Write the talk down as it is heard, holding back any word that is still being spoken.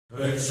I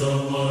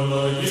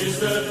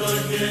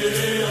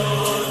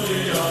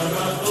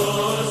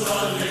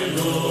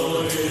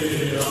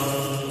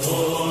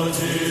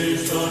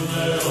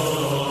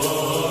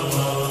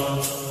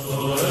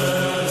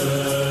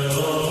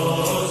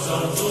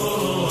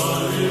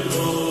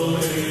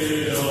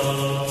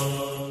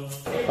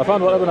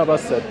found what Ibn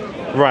Abbas said.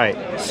 Right.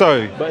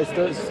 So. But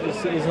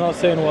it's not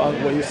saying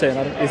what you're saying.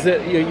 Is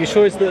it? You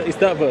sure it's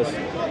that verse?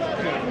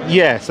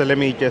 Yeah. So let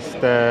me just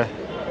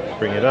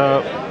bring it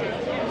up.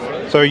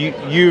 So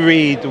you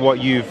read what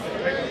you've.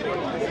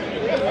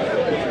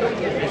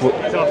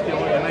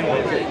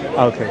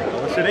 Okay.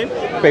 What's your name?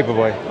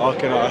 Paperboy.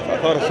 Okay, no, I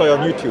thought I saw you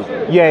on YouTube.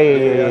 Yeah.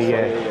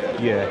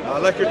 I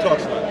like your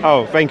talks, man.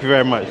 Oh, thank you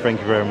very much.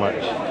 Thank you very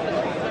much.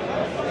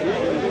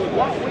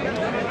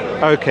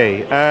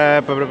 Okay.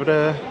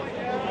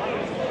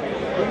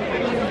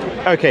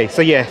 Okay.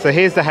 So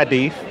here's the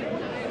hadith.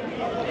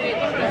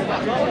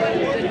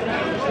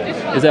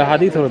 Is it a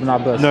hadith or Ibn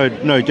Abbas?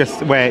 No,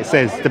 just where it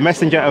says the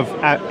messenger of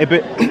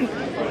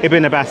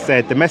Ibn Abbas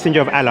said, the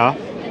messenger of Allah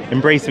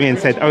embraced me and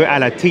said, "Oh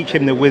Allah, teach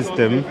him the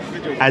wisdom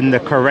and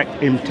the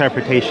correct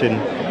interpretation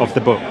of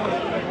the book."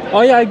 Oh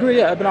yeah, I agree.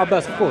 Yeah, Ibn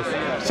Abbas, of course.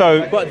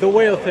 So, but the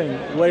whale thing,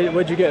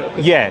 where'd you get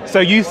it? Yeah. So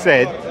you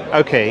said,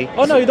 okay.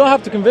 Oh no, you don't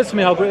have to convince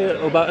me how great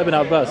about Ibn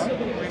Abbas.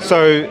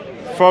 So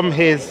from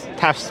his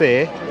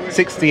tafsir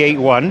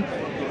 68:1,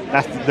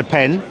 that's the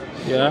pen.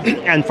 Yeah.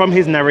 And from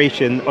his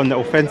narration on the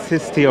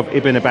authenticity of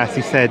Ibn Abbas,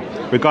 he said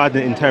regarding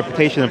the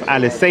interpretation of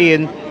Allah's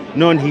saying,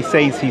 Nun, he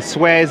says he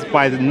swears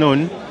by the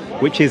Nun,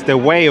 which is the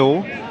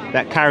whale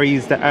that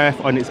carries the earth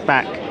on its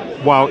back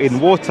while in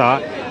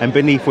water, and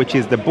beneath which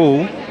is the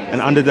bull,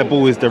 and under the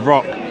bull is the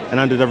rock, and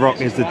under the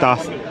rock is the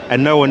dust,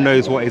 and no one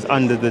knows what is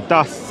under the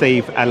dust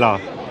save Allah.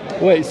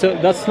 Wait, so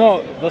that's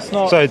not.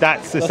 So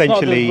that's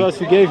essentially. Not the verse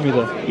you gave me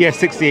though. Yeah,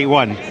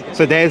 68:1.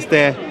 So there's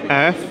the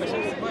earth,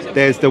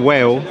 there's the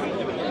whale,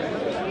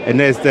 and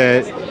there's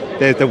the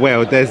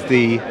whale, there's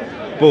the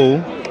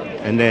bull,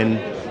 and then.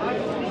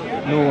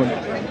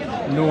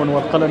 No one.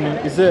 What color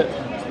is it?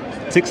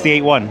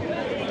 68:1.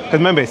 Because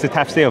remember, it's the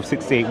tafsir of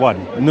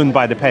 68:1. Nun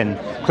by the pen.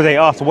 Because they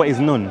asked, what is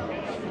nun?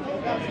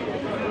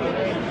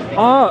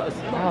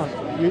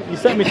 You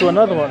sent me to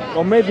another one,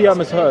 or maybe I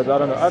misheard. I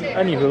don't know.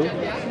 Anywho.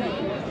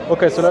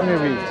 Okay, so let me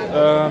read.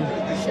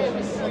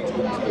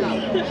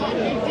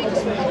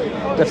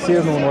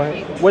 Tafsir Nun.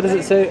 What does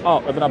it say?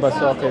 Oh, Ibn Abbas.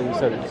 Okay, you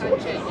said it.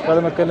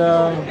 Let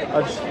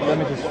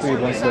me just read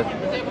one sec.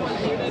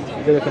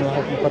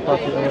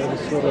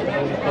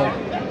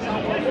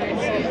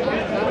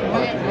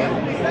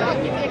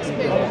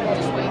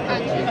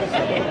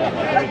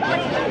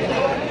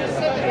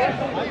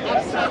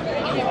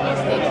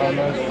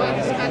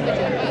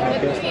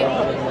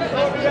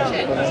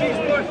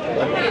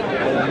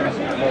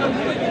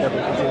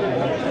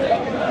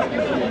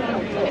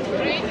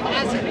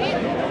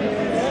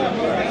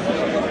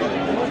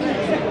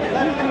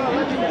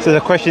 So the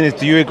question is,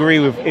 do you agree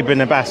with Ibn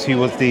Abbas, who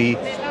was the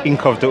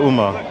ink of the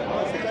Ummah,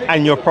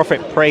 and your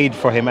Prophet prayed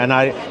for him? And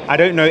I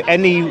don't know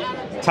any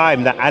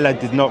time that Allah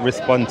did not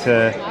respond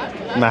to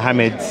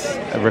Muhammad's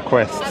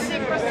requests.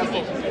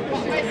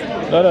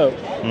 No.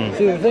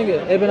 See, the thing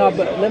is, Ibn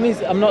Abbas,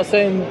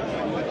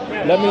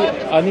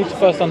 I need to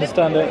first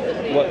understand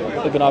what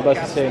Ibn Abbas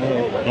is saying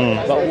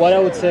here. But what I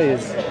would say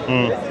is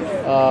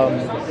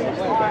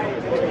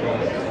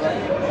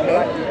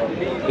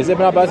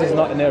Ibn Abbas is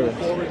not inerrant.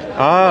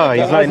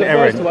 He's not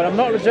inerrant. I'm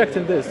not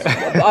rejecting this.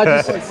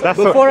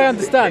 Before I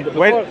understand.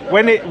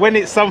 When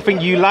it's something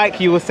you like,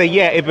 you will say,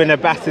 yeah, Ibn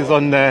Abbas is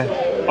on the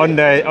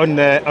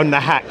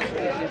hack.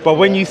 But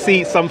when you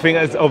see something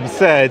as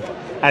absurd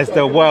as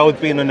the world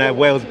being on a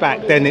whale's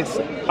back, then it's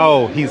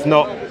he's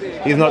not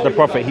the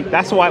Prophet.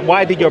 That's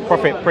why did your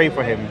Prophet pray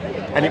for him?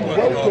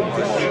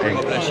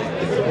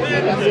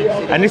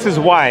 And this is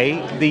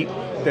why the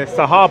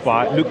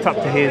Sahaba looked up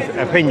to his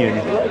opinion,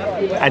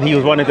 and he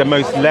was one of the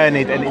most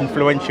learned and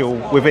influential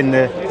within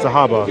the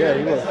Sahaba. Yeah,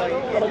 he was.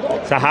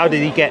 So how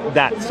did he get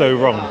that so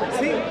wrong?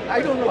 See,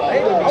 I don't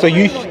know. So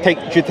you should take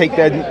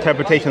the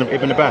interpretation of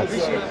Ibn Abbas.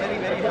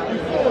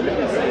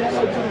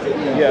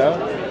 Yeah.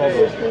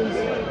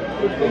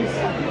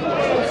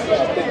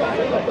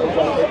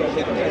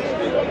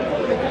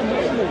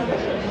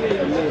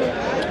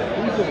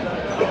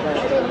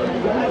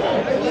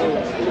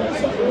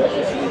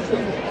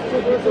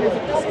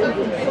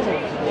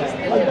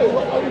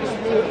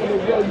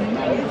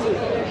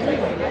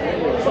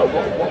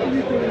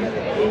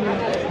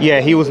 Yeah,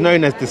 he was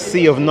known as the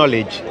Sea of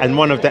Knowledge and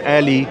one of the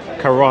early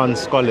Quran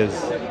scholars.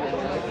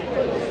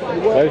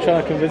 Why are you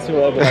trying to convince me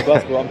about Ibn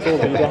Abbas? But I'm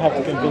told you don't have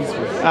to convince me.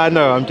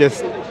 No, I'm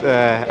just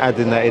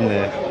adding that in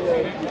there.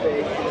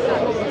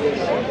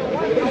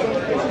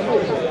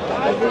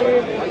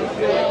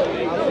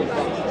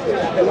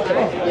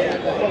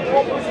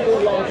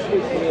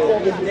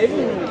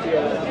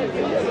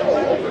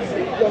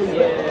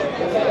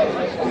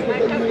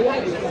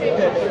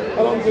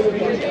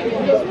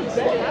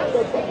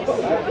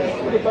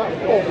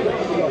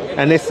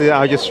 And this is,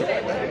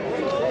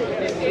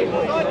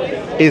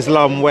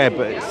 Islam Web.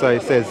 So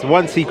it says,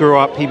 once he grew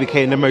up, he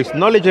became the most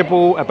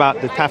knowledgeable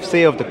about the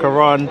tafsir of the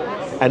Quran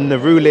and the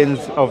rulings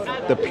of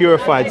the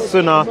purified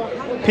Sunnah.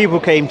 People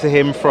came to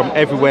him from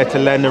everywhere to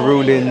learn the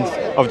rulings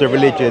of the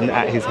religion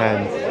at his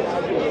hands.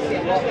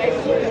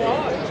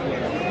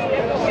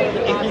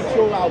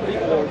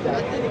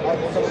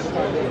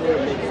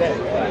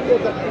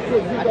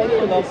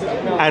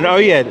 And oh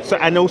yeah, so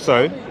and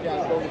also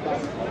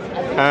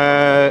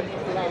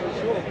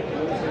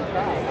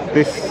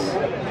this.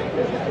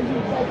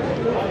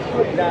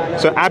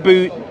 So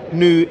Abu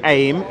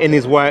Nu'aym in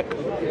his work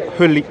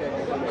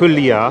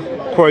Hulia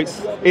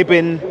quotes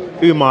Ibn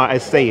Umar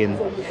as saying,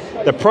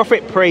 "The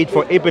Prophet prayed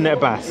for Ibn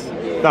Abbas,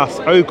 thus,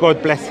 O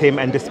God bless him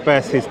and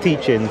disperse his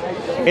teaching."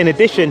 In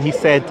addition, he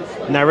said,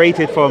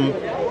 narrated from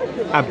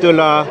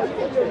Abdullah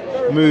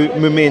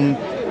Mumin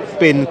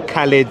bin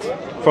Khalid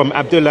from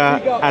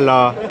Abdullah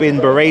Allah bin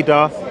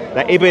Buraida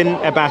that Ibn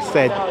Abbas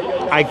said,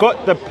 I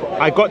got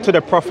to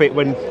the Prophet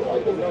when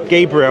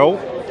Gabriel,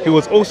 who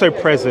was also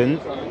present,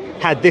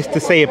 had this to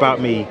say about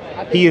me.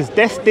 He is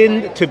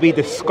destined to be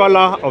the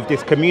scholar of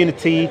this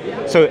community,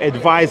 so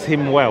advise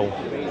him well.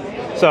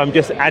 So I'm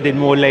just adding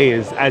more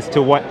layers as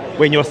to what,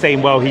 when you're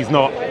saying, well, he's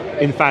not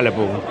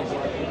infallible.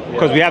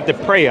 Because we have the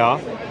prayer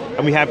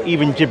and we have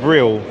even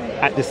Jibril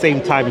at the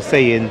same time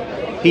saying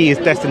he is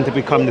destined to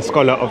become the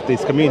scholar of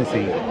this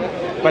community.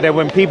 But then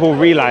when people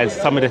realize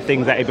some of the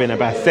things that Ibn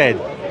Abbas said,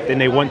 then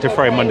they want to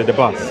throw him under the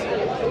bus.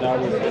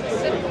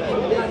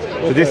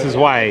 So this is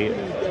why,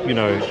 you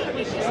know,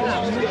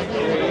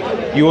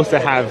 you also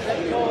have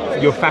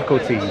your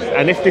faculties.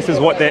 And if this is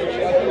what the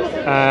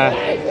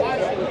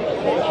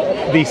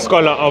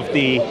scholar of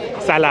the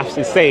Salafs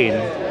is saying,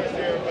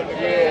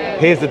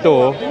 here's the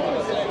door,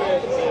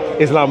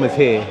 Islam is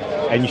here,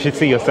 and you should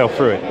see yourself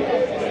through it.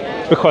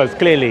 Because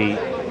clearly,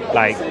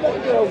 like,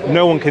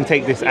 no one can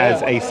take this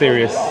as a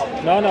serious...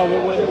 No,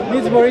 it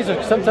needs more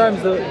research.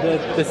 Sometimes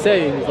the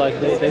sayings, like,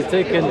 they're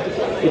taken,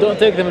 you don't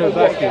take them in a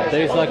vacuum.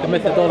 There's like a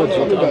methodology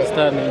to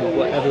understanding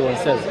what everyone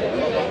says.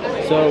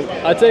 So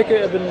I take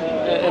it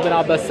Ibn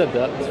Abbas said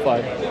that, it's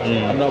fine.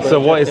 I'm not so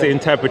what is the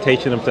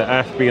interpretation of the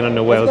earth being on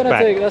the whale's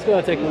back? That's going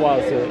to take a while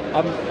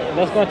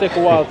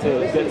to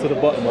get to the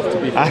bottom of, to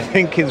be fair. I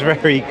think it's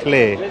very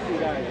clear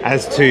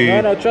as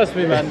to... No, trust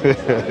me, man.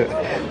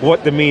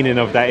 what the meaning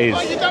of that is.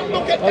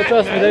 Oh,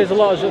 trust me, there's a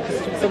lot of...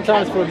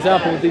 Sometimes, for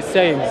example, these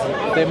sayings,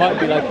 they might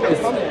be like...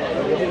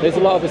 There's a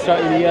lot of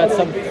Israeliyat,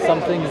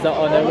 some things that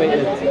are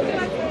narrated.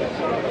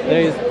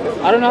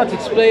 I don't know how to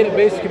explain it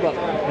basically, but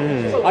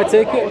I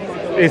take it...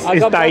 It's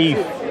daif.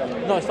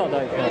 No, it's not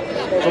daif,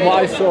 no. From what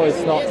I saw,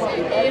 it's not.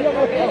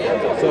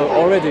 So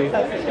already,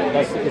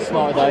 it's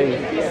not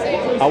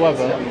daif.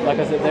 However, like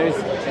I said,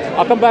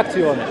 I'll come back to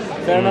you on it.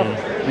 Fair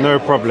enough? No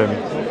problem.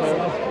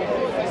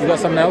 You got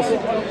something else?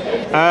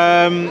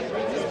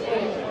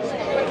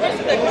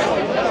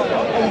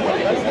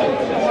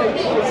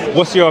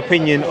 What's your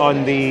opinion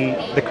on the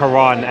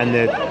Quran and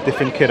the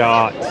different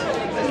qira'at?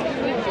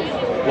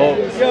 Well,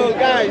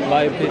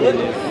 my opinion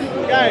is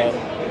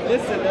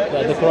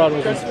that the Quran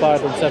was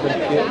inspired on seven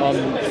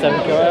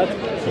qira'at,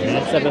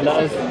 7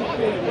 letters.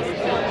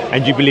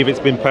 And you believe it's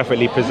been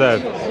perfectly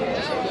preserved?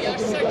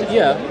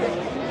 Yeah.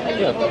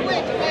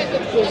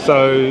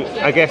 So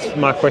I guess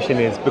my question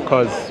is,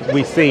 because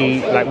we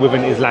see, like,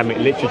 within Islamic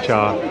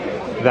literature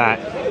that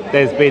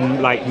there's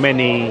been like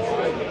many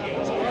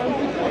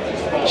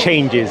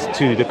changes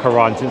to the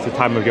Quran since the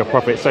time of your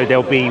Prophet. So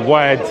there'll be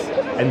words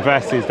and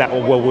verses that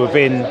were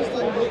within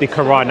the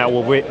Quran that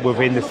were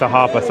within the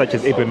Sahaba, such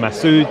as Ibn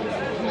Masud,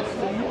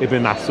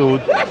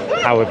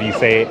 however you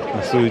say it,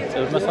 Masud,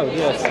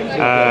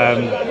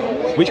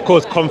 Yes. Which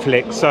caused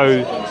conflict.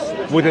 So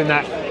wouldn't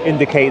that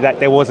indicate that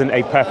there wasn't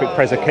a perfect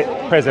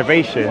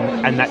preservation,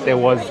 and that there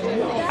was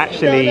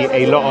actually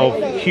a lot of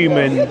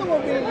human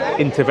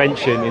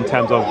intervention in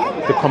terms of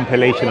the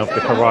compilation of the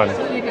Quran?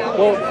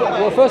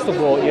 Well, first of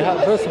all, you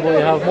have most of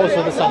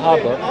the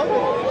Sahaba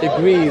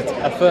agreed,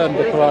 affirmed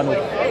the Quran of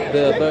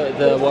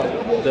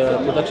the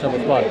production of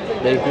Uthman.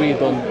 They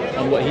agreed on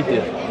what he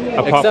did.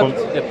 Apart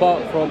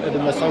from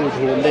Ibn Mas'ud,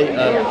 who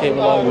later came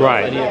along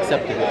and he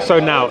accepted it. So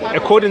now,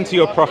 according to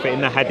your Prophet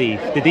in the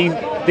Hadith, did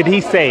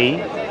he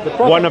say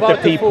one of the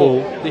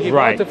people? He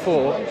invited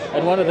 4,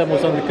 and one of them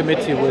was on the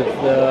committee with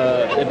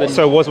Ibn.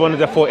 So was one of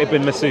the 4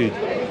 Ibn Mas'ud?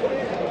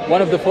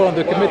 One of the 4 on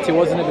the committee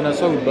wasn't Ibn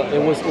Mas'ud, but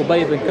it was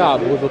Ubay ibn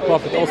Ka'b, who the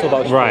Prophet also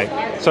vouched for. Right.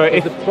 So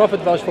if the Prophet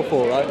vouched for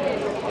 4, right?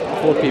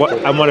 4 people.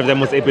 And one of them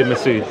was Ibn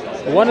Mas'ud.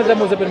 One of them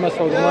was Ibn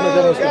Mas'ud, and one of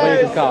them was Ubay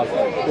ibn Ka'b.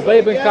 Ubay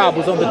ibn Ka'b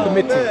was on the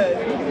committee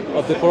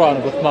of the Quran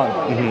of Uthman.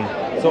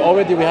 So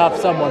already we have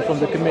someone from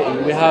the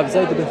committee. We have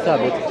Zayd ibn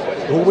Thabit,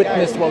 who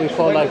witnessed what we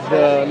call like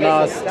the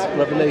last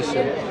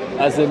revelation,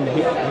 as in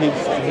he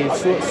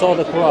saw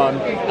the Quran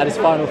at its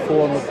final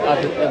form of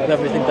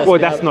everything.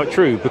 That's not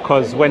true,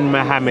 because when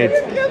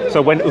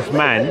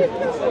Uthman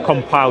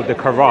compiled the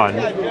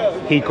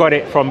Quran, he got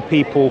it from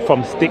people,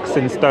 from sticks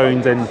and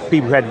stones, and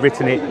people who had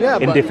written it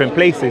in different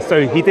places.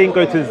 So he didn't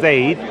go to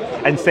Zayd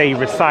and say,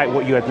 recite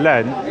what you had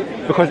learned,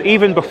 because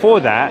even before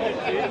that,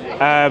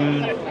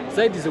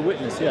 Zayd is a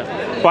witness, yeah.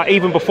 But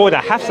even before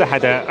that, Hafsa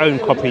had her own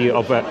copy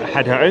of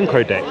had her own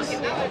codex.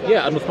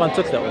 Yeah, and Uthman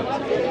took that one.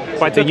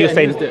 But then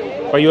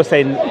you're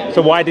saying,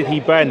 so why did he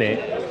burn it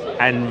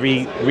and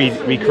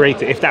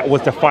recreate it if that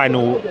was the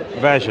final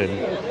version?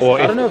 Or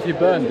I don't know if he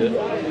burned it.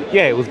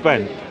 Yeah, it was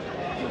burnt,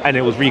 and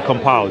it was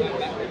recompiled.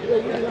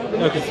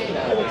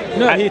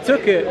 No, he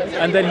took it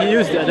and then he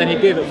used it and then he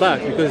gave it back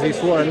because he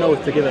swore an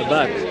oath to give it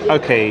back.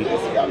 Okay.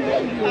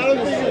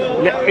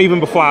 Even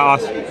before I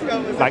ask,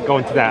 go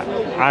into that,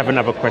 I have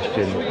another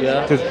question.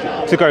 Yeah.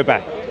 To go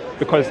back,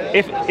 because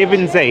if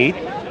Ibn Zayd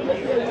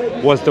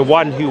was the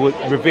one who was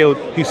revealed,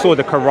 who saw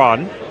the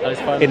Quran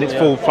in its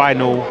full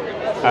final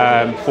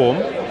form,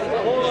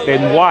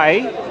 then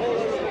why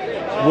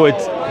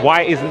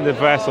isn't the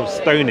verse of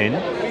stoning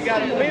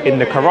in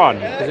the Quran?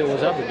 Because it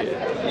was abrogated.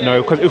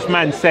 No, because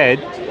Uthman said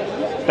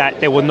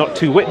that there were not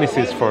two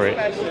witnesses for it.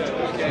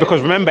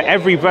 Because remember,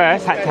 every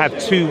verse had to have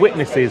two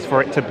witnesses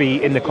for it to be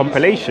in the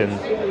compilation.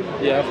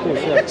 Yeah, of course,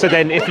 yeah. So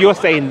then if you're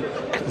saying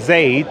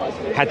Zayd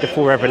had the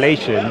full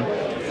revelation,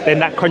 then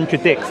that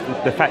contradicts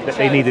the fact that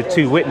they needed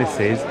two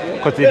witnesses,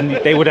 because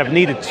they would have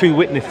needed two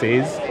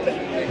witnesses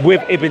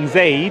with Ibn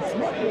Zayd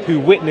who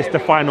witnessed the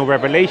final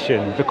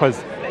revelation,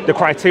 because the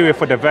criteria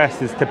for the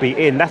verses to be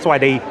in, that's why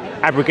they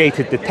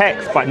abrogated the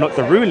text but not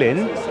the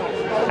ruling.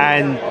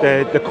 And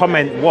the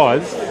comment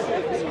was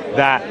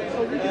that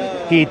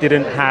he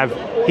didn't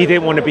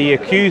want to be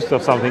accused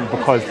of something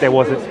because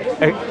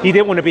he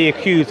didn't want to be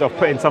accused of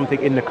putting something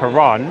in the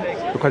Quran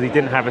because he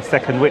didn't have a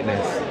second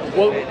witness.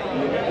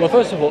 Well,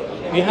 first of all,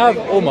 we have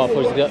Omar,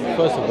 first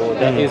of all,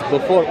 that is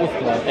before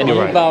Uthman, and he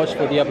vouched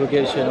for the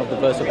abrogation of the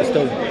verse of the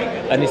stone.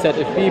 And he said,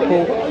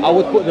 I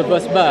would put the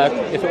verse back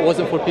if it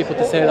wasn't for people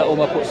to say that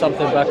Omar put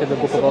something back in the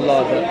book of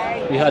Allah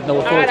that we had no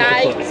authority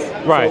to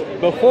put. Right. So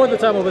before the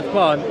time of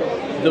Uthman,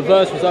 the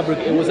verse was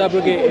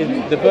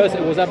abrogated. The verse,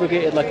 it was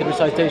abrogated like a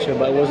recitation,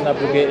 but it wasn't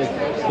abrogated.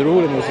 The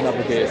ruling wasn't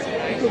abrogated.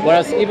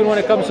 Whereas even when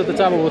it comes to the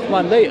time of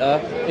Uthman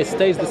later, it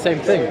stays the same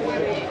thing.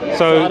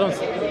 So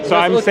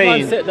I'm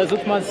saying, does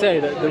Uthman say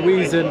that the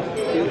reason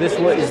this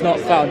word is not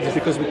found is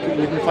because we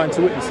didn't find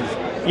two witnesses?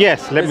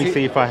 Yes. Let me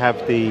see if I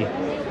have the.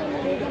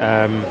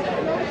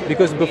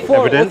 Because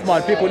before evidence.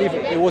 Uthman,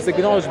 it was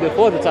acknowledged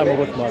before the time of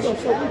Uthman.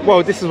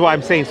 Well, this is what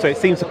I'm saying. So it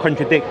seems to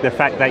contradict the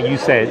fact that you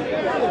said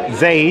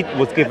Zayd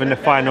was given the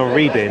final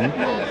reading,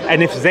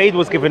 and if Zayd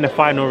was given the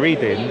final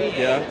reading,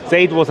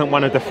 Zayd wasn't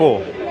one of the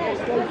four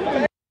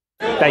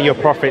that your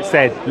prophet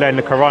said learn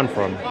the Quran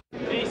from.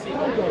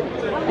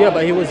 Yeah,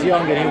 but he was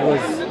young and he was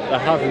a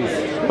Hafiz.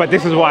 But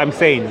this is what I'm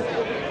saying.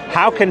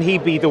 How can he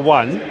be the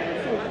one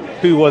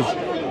who was...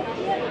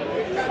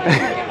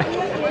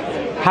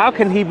 How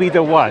can he be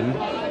the one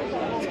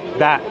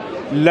that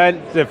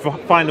learned the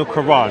final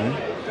Quran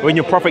when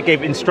your prophet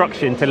gave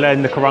instruction to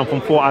learn the Quran from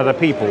four other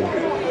people?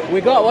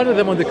 We got one of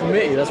them on the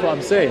committee, that's what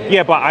I'm saying.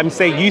 Yeah, but I'm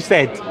saying, you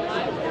said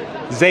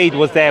Zayd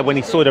was there when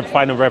he saw the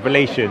final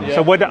revelation. Yeah.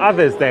 So were the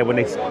others there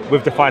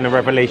with the final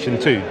revelation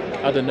too?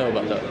 I don't know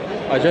about that.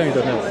 I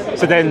genuinely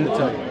don't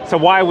know. So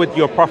why would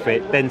your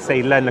prophet then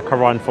say learn the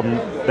Quran from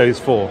those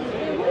four?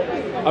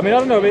 I mean, I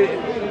don't know.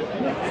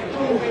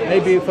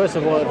 Maybe first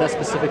of all at that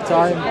specific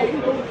time,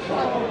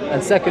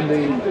 and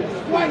secondly,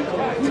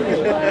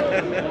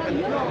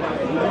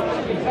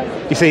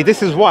 you see,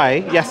 this is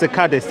why Yasser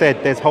Qadr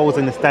said there's holes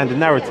in the standard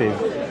narrative,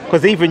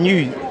 because even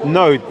you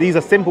know these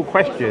are simple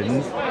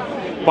questions,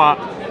 but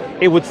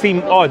it would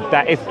seem odd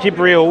that if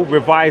Jibril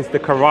revised the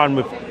Quran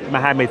with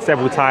Muhammad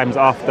several times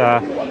after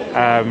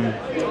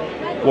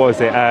was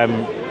it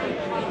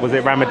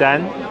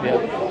Ramadan?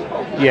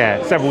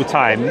 Yeah, several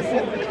times,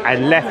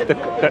 and left the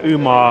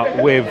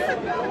Ummah with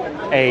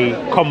a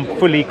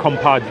fully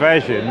compiled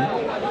version,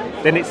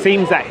 then it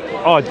seems that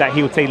odd that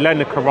he would say learn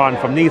the Quran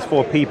from these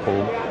four people.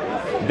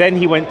 Then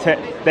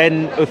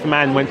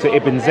Uthman went to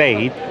Ibn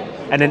Zayd,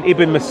 and then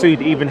Ibn Masud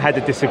even had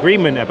a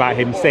disagreement about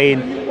him,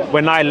 saying,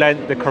 when I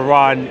learnt the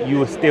Quran, you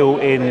were still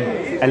in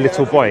a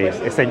little boy,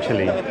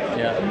 essentially.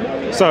 Yeah.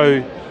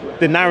 So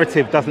the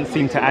narrative doesn't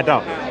seem to add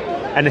up.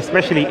 And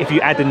especially if you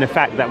add in the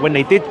fact that when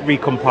they did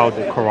recompile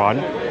the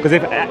Quran, because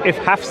if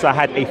Hafsa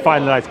had a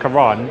finalized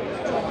Quran,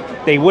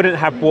 they wouldn't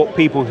have brought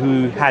people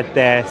who had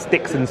their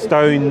sticks and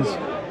stones,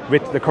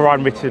 the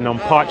Quran written on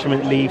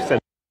parchment leaves,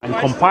 and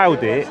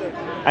compiled it,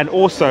 and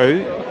also,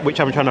 which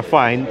I'm trying to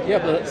find,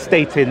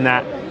 stating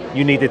that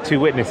you needed two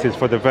witnesses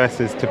for the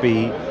verses to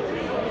be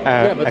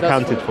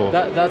accounted for.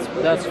 That's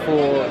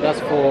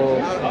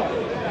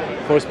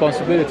for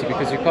responsibility,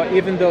 because you can't,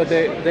 even though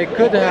they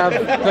could have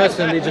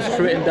personally just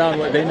written down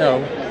what they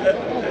know,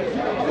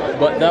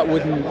 but that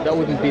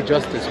wouldn't be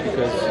justice,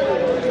 because...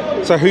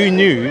 So who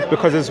knew?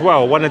 Because as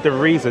well, one of the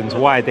reasons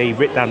why they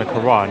writ down the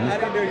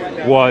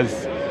Quran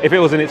was, if it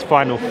was in its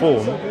final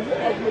form,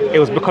 it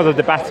was because of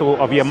the battle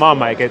of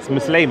Yamama against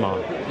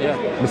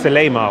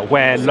Musaylama,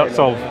 where lots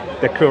of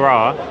the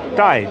Qur'an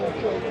died.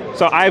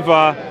 So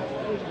either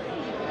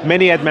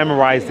many had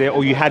memorized it,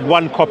 or you had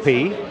one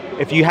copy.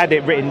 If you had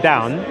it written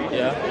down,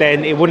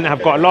 then it wouldn't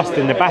have got lost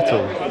in the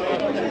battle.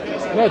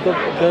 No,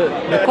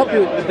 the copy.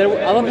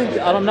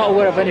 I'm not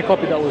aware of any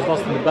copy that was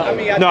lost in the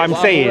battle. No, I'm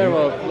But saying. aware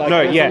of, like,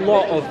 No, there's yeah. a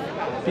lot of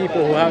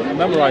people who have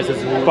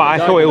memorizers. But I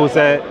thought it was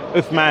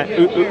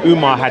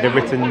Umar had a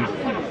written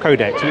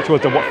codex, which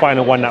was the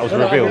final one that was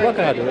revealed. Abu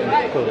Bakr had a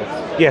written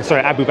codex. Yeah,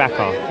 sorry, Abu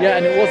Bakr. Yeah,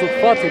 and it was with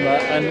Fatima,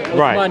 and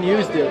Uthman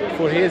used it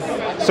for his.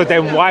 So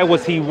then,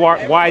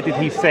 why did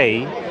he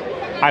say,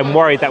 "I'm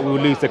worried that we will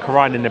lose the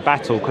Quran in the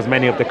battle because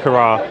many of the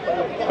Quran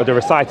or the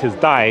reciters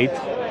died,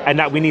 and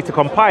that we need to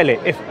compile it"?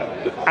 If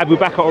Abu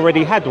Bakr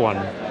already had one.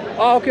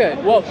 Oh, okay.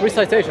 Well,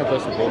 recitation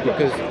first of all,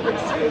 because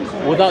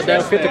without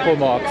their critical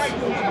marks.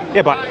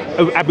 Yeah, but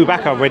Abu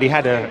Bakr already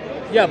had a.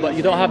 Yeah, but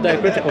you don't have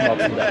diacritical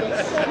marks in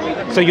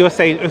that. So you're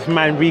saying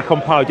Uthman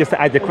recompiled just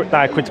to add the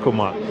diacritical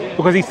mark?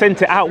 Because he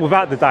sent it out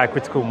without the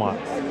diacritical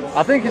marks.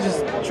 I think he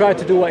just tried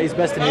to do what is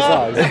best in his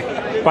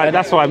eyes. But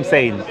that's what I'm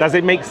saying. Does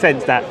it make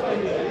sense that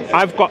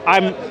I'm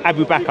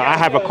Abu Bakr, I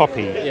have a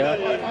copy.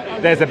 Yeah.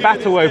 There's a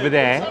battle over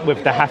there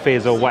with the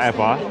Hafiz or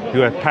whatever,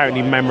 who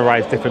apparently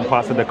memorized different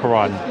parts of the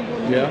Quran.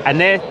 Yeah. And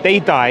they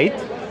died,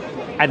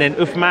 and then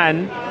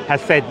Uthman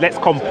has said, let's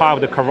compile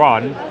the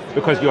Quran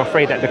because you're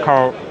afraid that the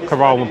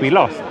Quran will be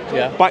lost.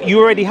 Yeah. But you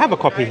already have a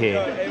copy here.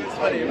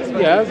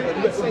 Yeah,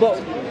 but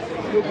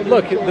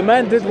look, the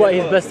man did what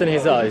is best in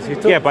his eyes. He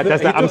took Yeah, but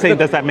does that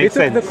make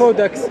sense? He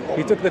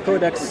took the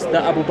codex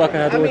that Abu Bakr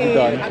had already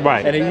done,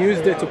 Right. and he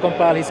used it to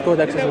compile his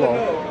codex as well.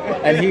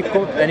 And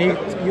he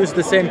used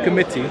the same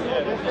committee.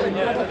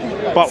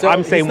 But So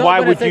I'm saying, he's not why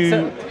gonna would take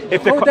you? the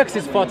codex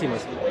is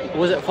Fatima's.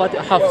 Was it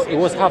Hafs? It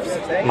was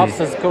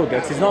Hafsa's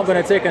codex. He's not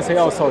going to take and say,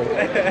 "Oh, sorry,"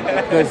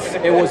 because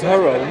it was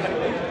her own.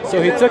 So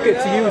he took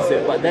it to use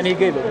it, but then he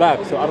gave it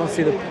back. So I don't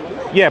see the.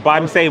 Yeah, but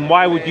I'm saying,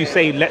 why would you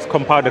say let's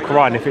compile the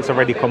Quran if it's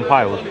already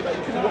compiled?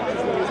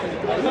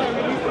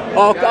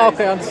 Oh,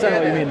 okay, I understand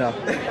what you mean now.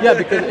 Yeah,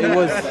 because it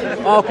was.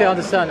 Oh, okay, I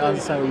understand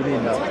what you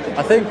mean now.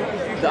 I think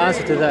the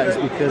answer to that is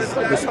because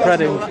the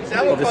spreading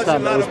of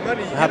Islam that was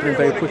happening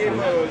very quickly.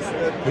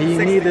 He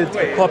needed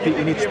a copy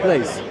in each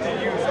place.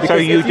 So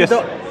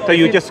Because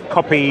you just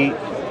copy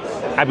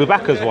Abu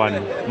Bakr's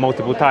one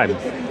multiple times?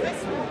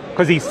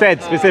 Because he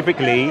said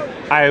specifically,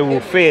 I will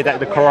fear that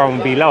the Quran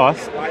will be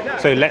lost,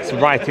 so let's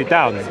write it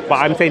down. But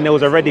I'm saying there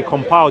was already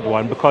compiled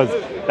one, because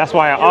that's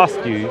why I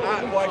asked you,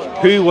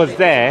 who was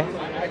there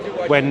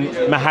when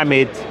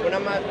Muhammad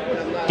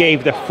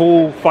gave the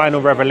full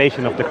final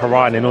revelation of the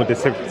Quran in all the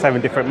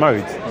 7 different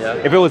modes? Yeah.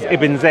 If it was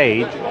Ibn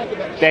Zayd,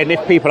 then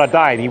if people are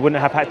dying, he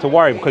wouldn't have had to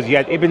worry, because you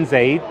had Ibn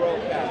Zayd,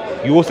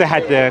 you also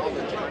had the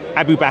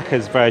Abu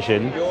Bakr's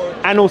version,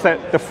 and also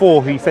the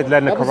 4 who he said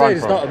learn the Abu Quran Zayd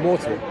is from. not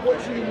immortal.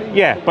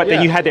 Yeah, but then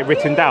Yeah. you had it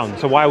written down,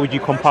 so why would you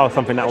compile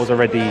something that was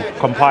already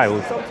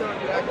compiled?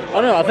 I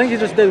don't know. I think he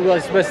just did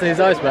what's best in his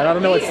eyes, man. I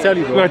don't know what to tell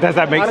you, bro. Well, does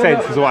that make I don't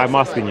sense, know. is what I'm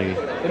asking you.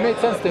 It makes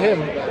sense to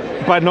him.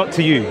 But not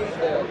to you.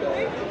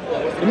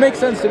 It makes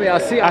sense to me. I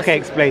see. Okay,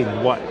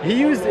 explain what. He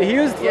used.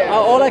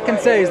 All I can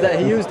say is that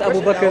he used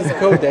Abu Bakr's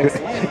codex.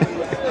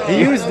 He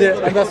used it,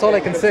 and that's all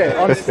I can say.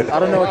 Honestly, I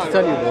don't know what to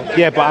tell you, bro.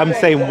 Yeah, but I'm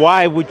saying,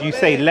 why would you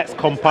say let's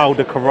compile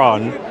the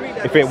Quran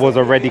if it was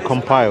already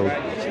compiled?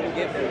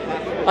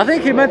 I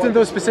think he meant in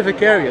those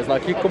specific areas.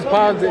 Like he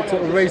compiled it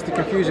to erase the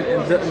confusion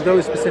in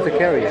those specific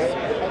areas.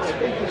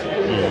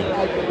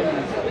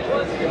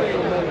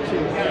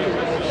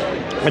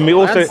 And we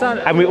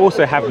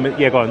also have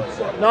yeah, go on.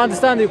 No, I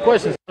understand your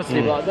questions,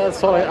 honestly, but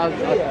that's all.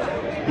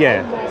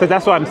 Yeah, so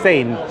that's what I'm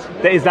saying.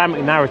 The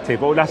Islamic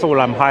narrative, or that's all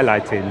I'm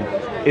highlighting,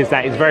 is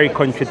that it's very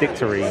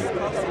contradictory,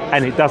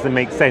 and it doesn't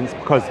make sense,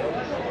 because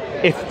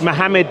if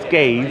Muhammad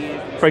gave,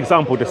 for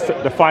example,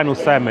 the final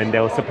sermon,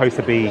 there was supposed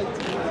to be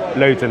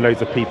loads and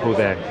loads of people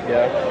there.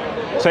 Yeah.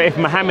 So if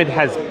Muhammad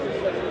has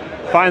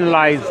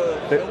finalized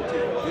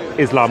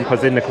Islam,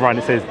 because in the Quran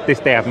it says, "This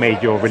day I've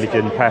made your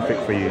religion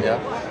perfect for you," Yeah.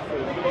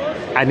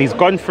 and he's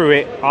gone through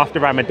it after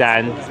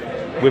Ramadan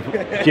with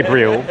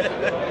Jibril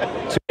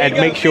and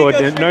make sure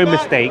there are no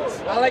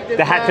mistakes,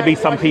 there had to be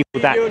some people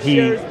that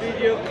he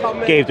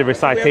gave the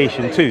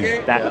recitation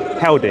to that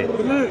held it.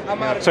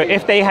 So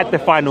if they had the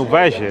final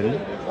version,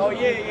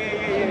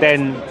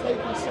 then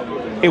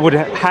it would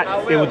have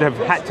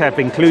had to have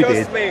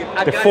included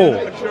the 4,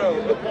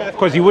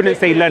 because you wouldn't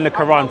say learn the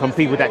Quran from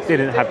people that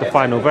didn't have the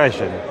final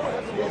version.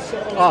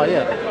 Oh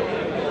yeah.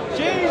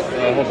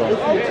 Hold on.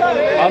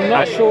 I'm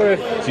not sure if.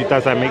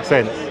 Does that make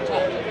sense?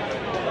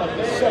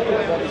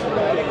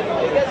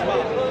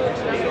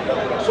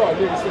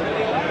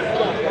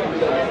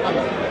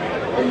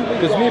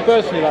 Because me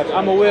personally, like,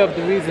 I'm aware of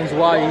the reasons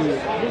why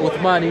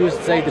Uthman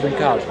used Zayd ibn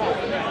Ka'b.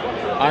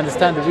 I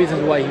understand the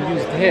reasons why he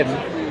used him.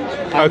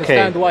 I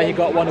understand why he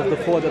got one of the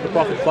 4 that the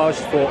Prophet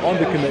vouched for on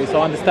the committee. So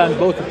I understand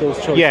both of those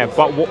choices. Yeah,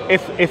 but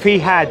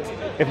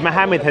if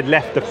Muhammad had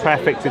left the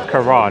perfected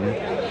Quran,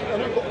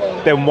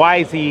 then why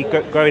is he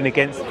going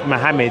against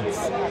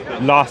Muhammad's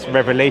last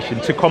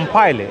revelation to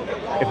compile it,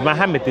 if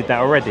Muhammad did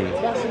that already?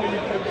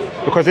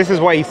 Because this is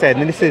what he said,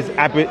 and this is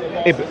Abu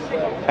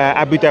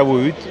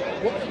Dawood.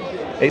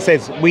 It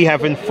says, we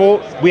have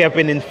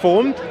been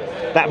informed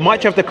that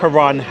much of the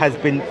Quran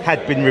had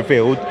been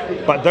revealed,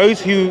 but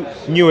those who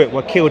knew it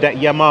were killed at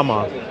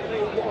Yamama.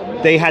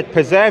 They had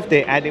preserved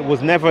it, and it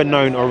was never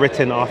known or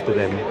written after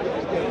them.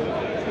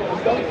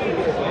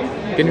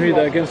 Can you read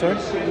that again, sorry?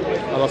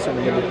 I lost it in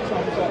the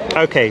middle.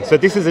 Okay, so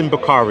this is in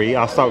Bukhari.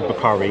 I'll start with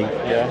Bukhari.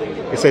 Yeah.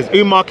 It says,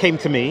 Umar came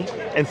to me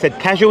and said,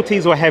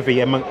 casualties were heavy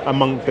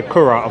among the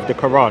Qurra of the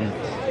Quran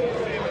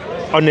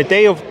on the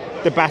day of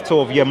the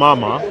battle of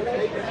Yamama,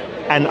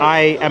 and I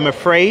am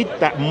afraid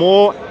that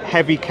more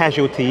heavy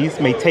casualties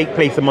may take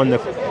place among the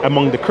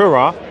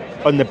Qurra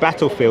on the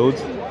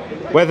battlefields,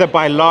 whether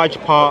by large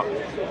part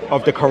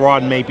of the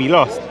Quran may be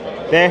lost.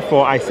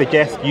 Therefore, I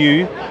suggest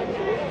you,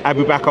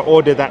 Abu Bakr,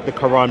 order that the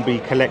Quran be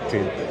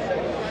collected.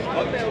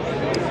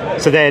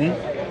 So then,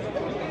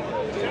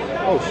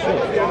 Oh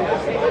shit.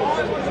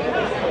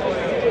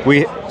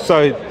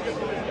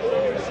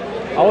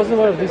 I wasn't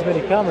aware of these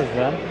many cameras,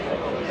 man.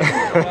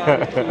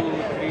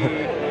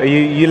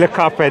 you look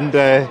up and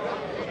I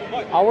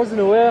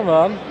wasn't aware,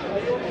 man.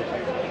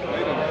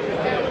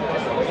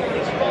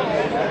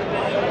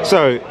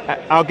 so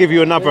I'll give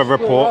you another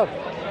report.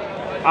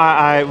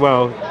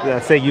 I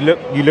say you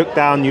look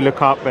down, you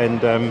look up, and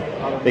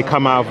they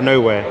come out of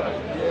nowhere.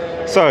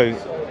 So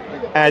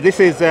this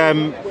is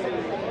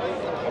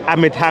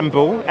Ahmed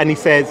Hanbal, and he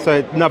says, so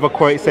another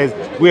quote says,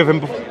 we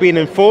have been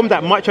informed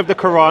that much of the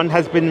Quran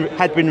had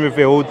been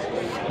revealed,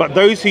 but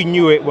those who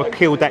knew it were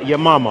killed at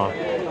Yamama.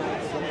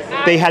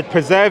 They had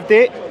preserved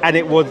it, and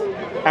it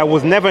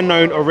was never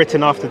known or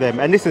written after them.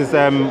 And this is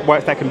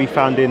works that can be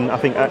found in, I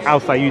think,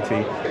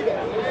 Al-Sayuti.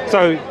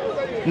 So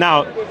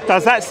now,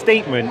 does that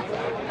statement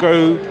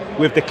go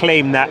with the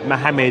claim that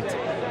Muhammad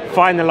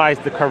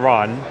finalized the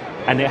Quran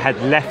and it had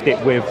left it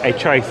with a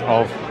choice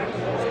of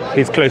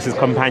his closest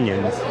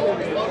companions?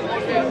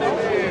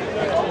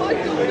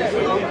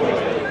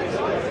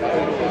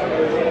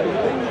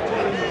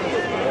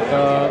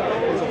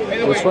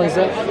 Which one is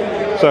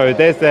that? So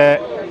there's the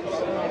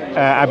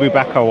Abu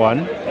Bakr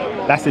one,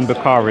 that's in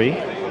Bukhari,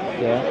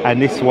 Yeah.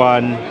 and this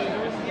one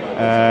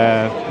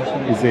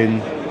is in.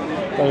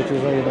 The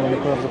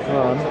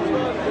Quran.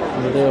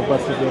 On the day of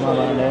Battle of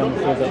Yamama, and I am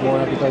afraid that more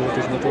happy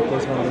casualties may take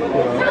place among the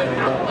Quran, and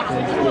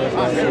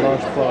that a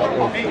large part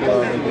of the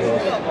Quran may be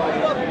lost.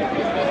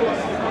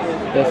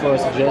 Therefore, I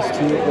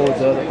suggest you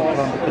order the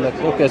Quran be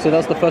collected. Okay, so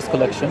that's the first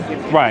collection.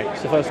 Right,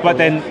 It's the first but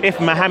collection. then if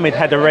Muhammad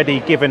had already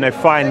given a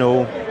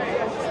final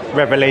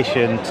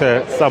revelation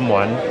to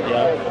someone,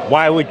 Yeah.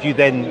 why would you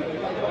then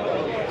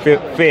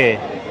fear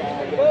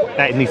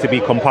that it needs to be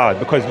compiled?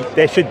 Because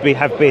there should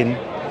have been,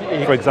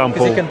 for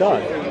example, Because he can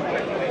die.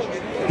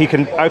 he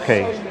can.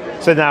 Okay,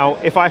 so now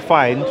if I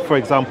find, for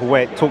example,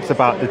 where it talks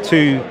about the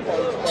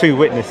two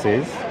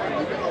witnesses,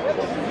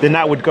 then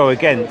that would go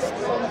against,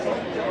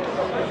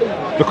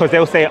 because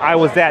they'll say I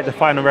was there at the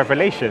final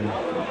revelation,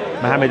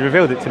 Muhammad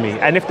revealed it to me.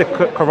 And if the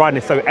Quran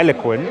is so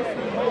eloquent,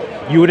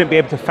 you wouldn't be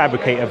able to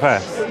fabricate a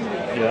verse.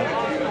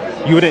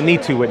 Yeah. You wouldn't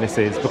need two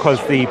witnesses, because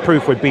the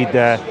proof would be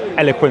the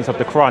eloquence of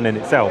the Quran in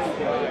itself.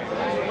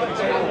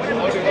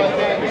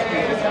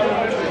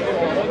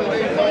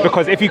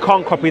 Because if you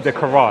can't copy the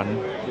Quran,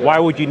 why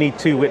would you need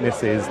two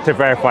witnesses to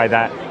verify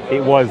that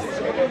it was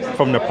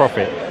from the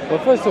Prophet? Well,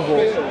 first of all,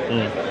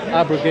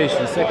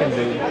 abrogation.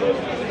 Secondly,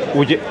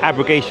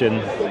 Abrogation.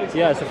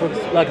 yeah, so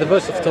like the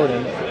verse of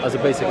stoning, as a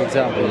basic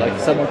example, like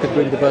someone could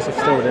bring the verse of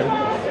stoning,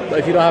 but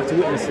if you don't have two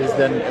witnesses,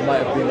 then it might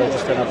have been like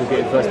just an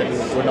abrogated verse that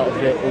you were not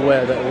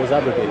aware that it was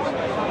abrogated.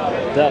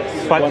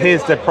 But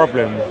here's the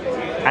problem,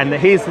 and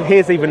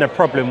here's even a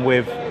problem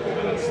with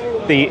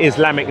the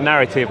Islamic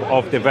narrative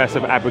of the verse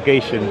of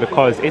abrogation,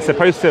 because it's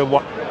supposed to,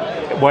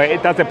 well,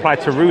 it does apply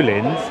to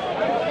rulings,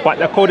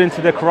 but according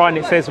to the Quran,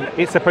 it says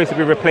it's supposed to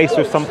be replaced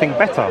with something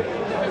better.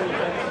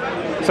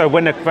 So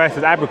when a verse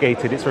is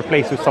abrogated, it's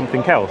replaced with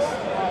something else.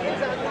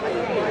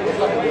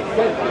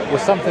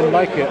 Was something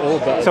like it or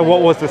better. So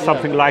what was the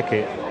something like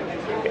it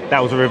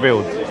that was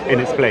revealed in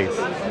its place?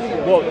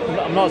 Well,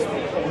 I'm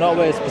not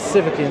aware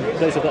specifically in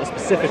place of that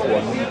specific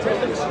one.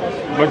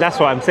 Well, that's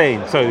what I'm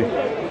saying. So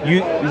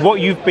what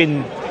you've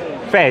been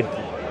fed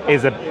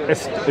is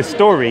a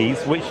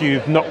stories which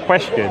you've not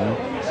questioned,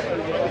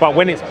 but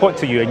when it's put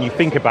to you and you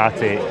think about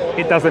it,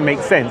 it doesn't make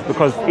sense,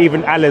 because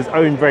even Allah's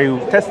own very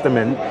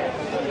testament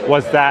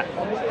was that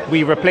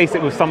we replace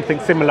it with something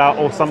similar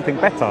or something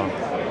better.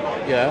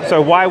 Yeah.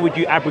 So why would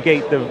you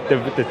abrogate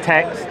the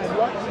text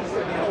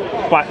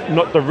but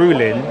not the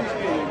ruling?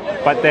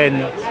 But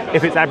then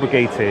if it's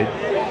abrogated,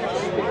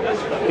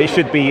 it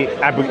should be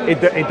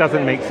it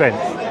doesn't make sense.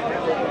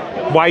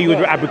 Why you would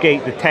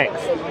abrogate the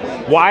text?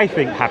 What I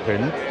think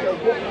happened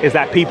is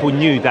that people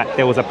knew that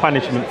there was a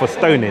punishment for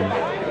stoning,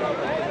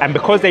 and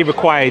because they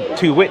required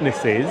two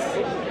witnesses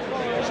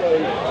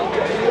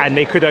and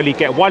they could only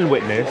get one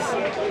witness,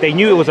 they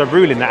knew it was a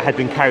ruling that had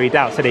been carried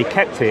out, so they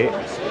kept it.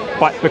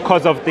 But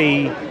because of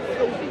the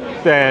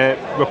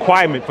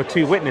requirement for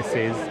two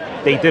witnesses,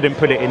 they didn't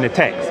put it in the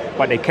text,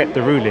 but they kept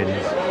the rulings.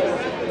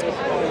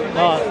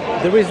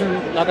 The reason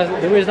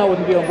I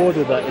wouldn't be on board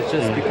with that is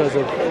just because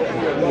of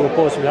the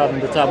reports we have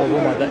in the time of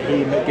Umar that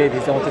he gave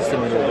his own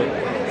testimony of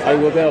it. Are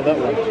you aware of that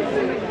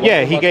one?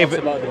 Yeah, he What gave talks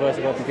it. about the verse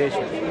of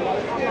obligation.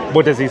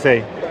 What does he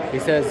say? He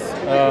says,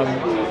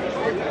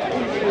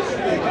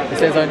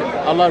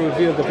 Allah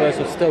revealed the verse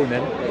of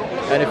stoning,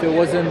 and if it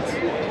wasn't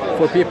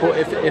for people,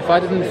 if I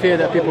didn't fear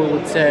that people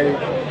would say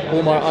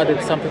Umar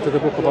added something to the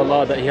book of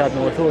Allah that he had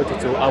no authority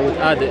to, I would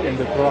add it in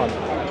the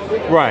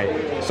Quran.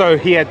 Right. So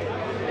he had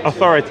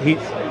authority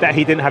that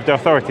he didn't have the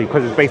authority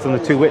because it's based on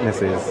the two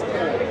witnesses.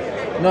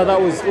 No,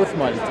 that was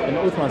Uthman, in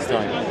Uthman's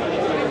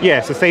time.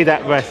 Yeah. So say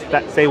that verse.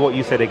 Say what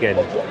you said again.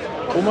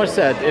 Umar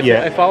said,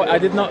 Yeah. if I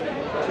did not,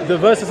 the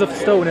verses of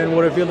stoning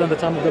were revealed in the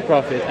time of the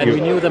Prophet, and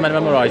we knew them and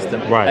memorized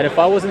them. Right. And if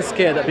I wasn't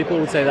scared that people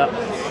would say that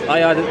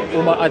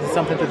Umar added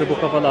something to the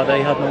book of Allah that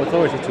he had no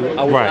authority to,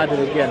 I would Right. add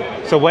it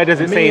again. So where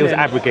does it say it was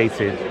Meaning-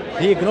 abrogated?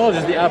 He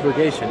acknowledges the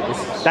abrogation.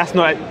 It's, That's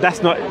not.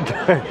 That's not.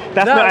 That's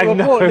that not.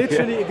 report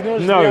literally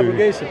acknowledges no, the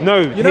abrogation. No.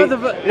 You know, the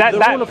that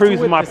rule of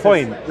proves two my witnesses-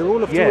 point. The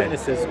rule of two Yeah.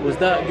 witnesses, was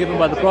that given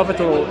by the Prophet,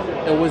 or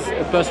it was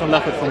a personal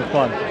effort from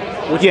Uthman?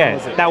 Which one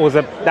was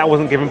it? that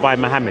wasn't given by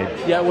Muhammad.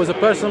 Yeah, it was a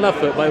personal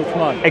effort by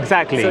Uthman.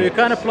 Exactly. So you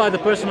can't apply the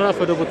personal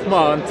effort of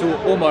Uthman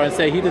to Umar and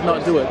say he did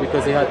not do it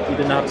because he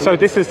didn't have to. So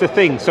this is the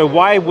thing. So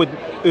why would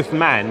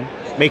Uthman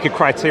make a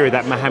criteria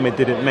that Muhammad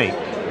didn't make?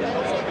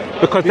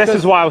 Because this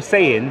is what I was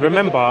saying.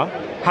 Remember,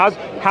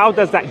 how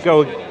does that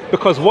go?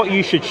 Because what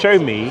you should show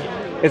me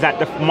is that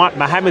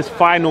Muhammad's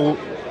final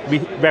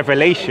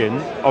revelation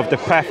of the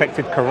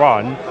perfected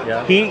Quran,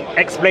 Yeah. he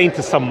explained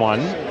to someone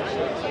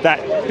that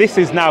this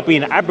is now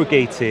being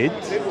abrogated,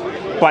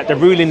 but the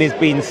ruling is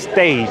being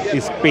stayed,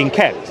 is being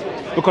kept.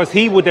 Because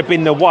he would have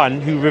been the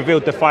one who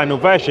revealed the final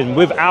version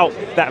without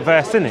that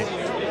verse in it.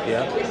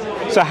 Yeah.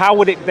 So how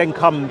would it then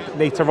come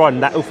later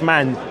on that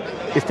Uthman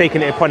is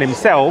taking it upon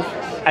himself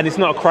and it's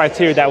not a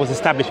criteria that was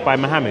established by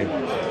Muhammad?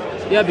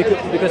 Yeah,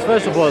 because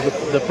first of all,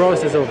 the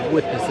process of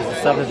witnesses is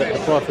something that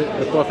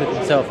the Prophet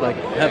himself like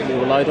heavily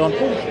relied on.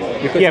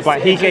 Because Yeah,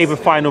 but he gave a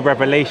final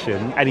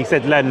revelation and he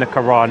said learn the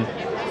Quran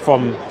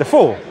from the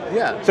four.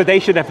 Yeah. So they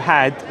should have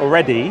had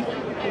already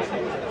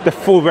the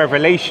full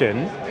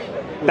revelation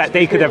that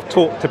they could have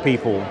taught to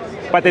people.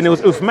 But then it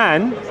was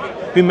Uthman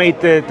who made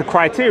the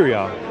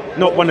criteria,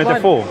 not one of the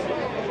four.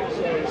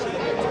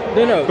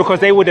 No. Because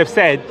they would have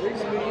said,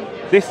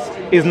 this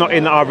is not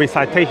in our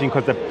recitation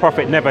because the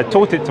Prophet never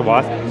taught it to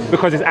us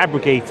because it's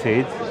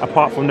abrogated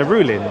apart from the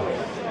ruling.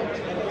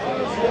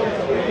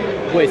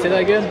 Wait, say that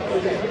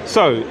again.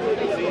 So,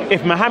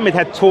 if Muhammad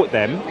had taught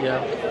them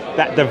Yeah.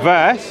 that the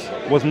verse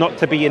was not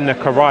to be in the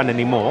Quran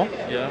anymore,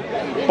 Yeah.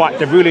 but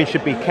the ruling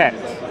should be kept,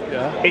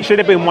 Yeah. it should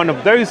have been one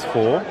of those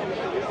four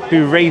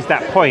who raised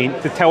that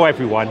point to tell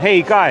everyone,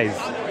 hey guys,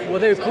 Well,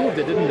 they proved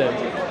it, didn't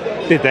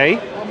they? did they?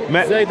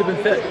 Zayd ibn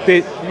Thabit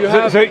Did, You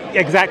have- so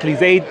exactly,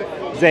 Zayd,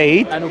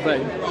 and Ubay.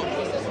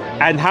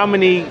 and how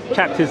many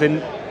chapters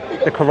in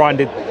the Quran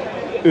did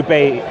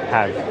Ubay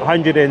have?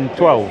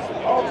 112?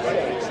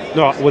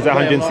 No, was it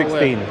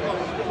 116?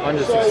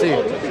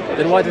 116.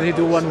 Then why did he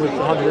do one with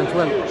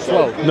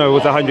 112? No, it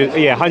was 100.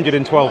 Yeah,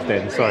 112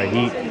 then.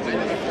 Sorry,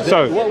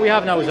 So What we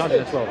have now is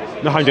 112.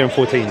 no,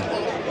 114.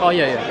 Oh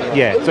yeah.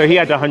 Yeah, so he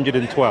had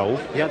 112.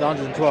 He had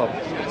 112.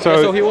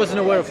 So- So he wasn't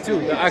aware of two.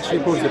 That actually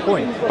proves the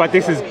point. But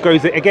this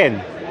goes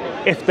again.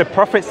 If the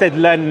Prophet said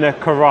learn the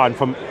Quran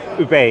from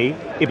Ubay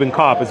ibn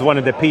Ka'b as one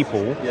of the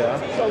people, Yeah.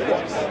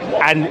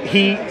 and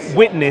he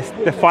witnessed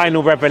the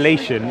final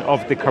revelation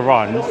of the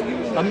Quran,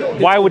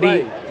 why would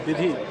he? Did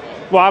he?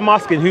 Well, I'm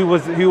asking who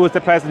was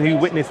the person who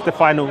witnessed the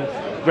final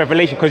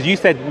revelation? Because you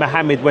said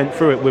Muhammad went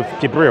through it with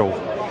Jibril.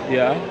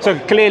 Yeah. So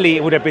clearly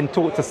it would have been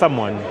taught to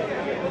someone.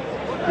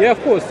 Yeah,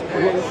 of course.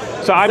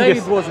 So I'm Zayd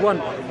just- was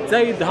one.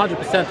 Zayd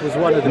 100% was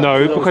one of the. No,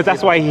 those because that's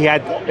people. why he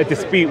had a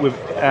dispute with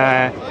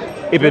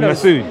Ibn No,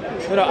 Masud.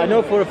 No, I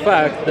know for a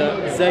fact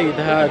that Zayd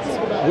had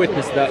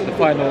witnessed the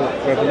final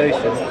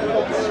revelation.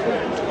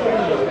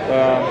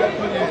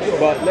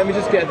 But let me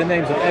just get the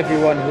names of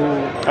everyone who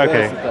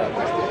Okay. witnessed that.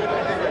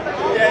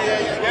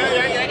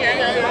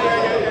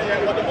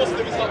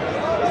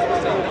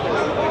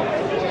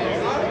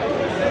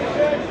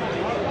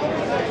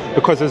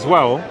 Because as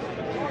well,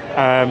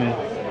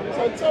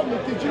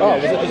 Oh,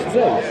 was it just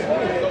Zayd?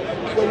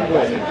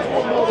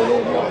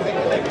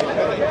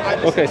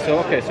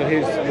 Okay, so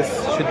here's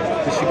this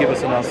should give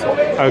us an answer.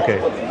 okay.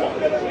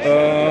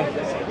 Oh,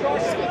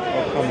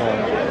 come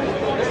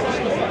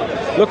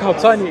on. Look how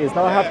tiny it is.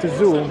 Now I have to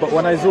zoom, but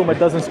when I zoom, it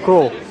doesn't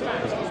scroll.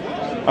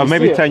 Or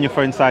maybe see it? turn your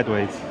phone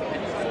sideways.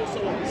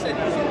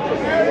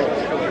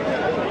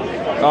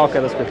 Oh, okay,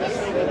 that's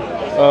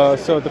good.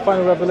 So the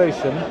final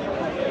revelation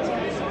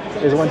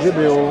is when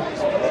Jibril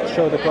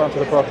showed the Quran to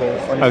the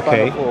Prophet on his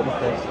Okay. final form.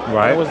 Okay.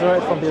 Right. It was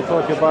right from the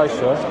authority of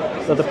Aisha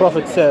that the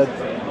Prophet said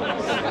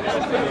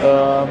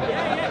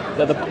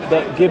that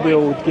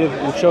Jibril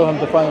would show him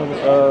the final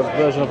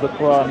version of the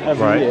Quran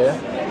every Right. year,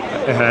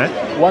 Uh-huh.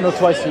 one or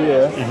twice a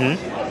year,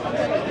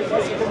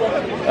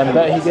 and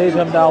that he gave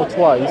him now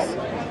twice.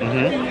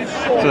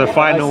 So the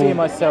final see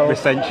myself-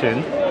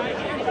 recension.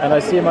 And I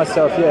see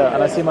myself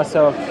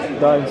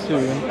dying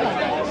soon.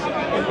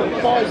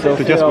 So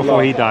So just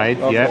before he died,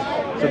 Okay. yeah.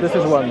 So this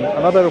is one.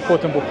 Another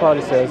report in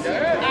Bukhari says.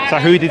 So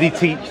who did he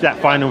teach that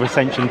final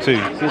recension to?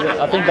 See,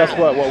 I think that's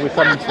what we're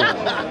coming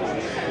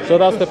to. So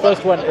that's the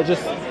first one.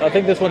 I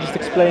think this one just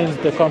explains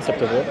the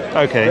concept of it.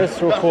 Okay.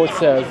 This report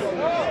says.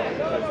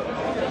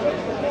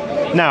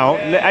 Now,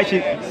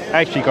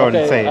 actually go on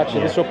and say it.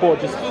 Actually, this report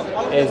just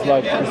is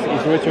like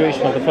is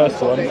reiteration of the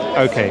first one.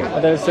 Okay.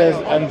 And then it says,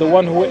 and the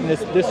one who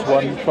witnessed this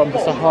one from the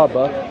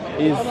Sahaba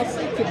is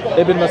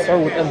Ibn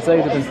Mas'ud and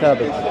Zayd ibn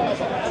Thabit.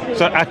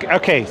 So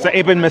okay, so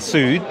Ibn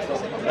Mas'ud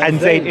and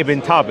Zayd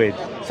ibn Thabit.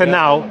 So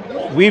now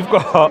we've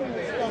got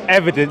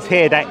evidence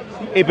here that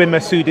Ibn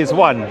Mas'ud is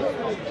one.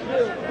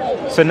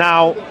 So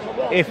now,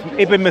 if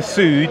Ibn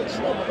Mas'ud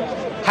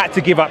had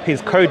to give up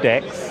his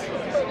codex,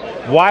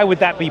 why would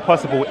that be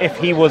possible if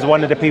he was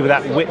one of the people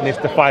that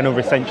witnessed the final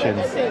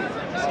recensions?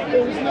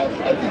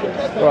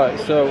 Right,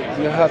 so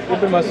you have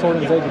Ibn Mas'ud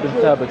and Zayd ibn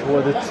Thabit, who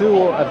are the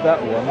two at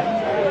that one,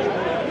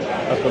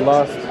 at the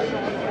last.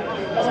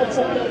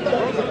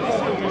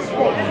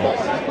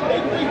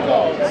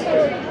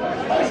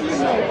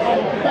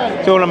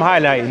 So all I'm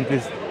highlighting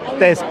is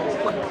there's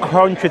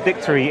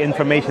contradictory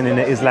information in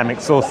the Islamic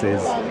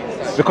sources,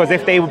 because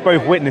if they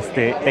both witnessed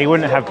it, they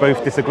wouldn't have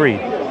both disagreed.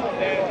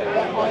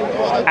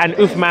 And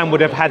Uthman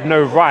would have had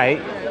no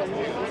right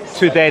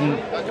to then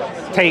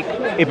take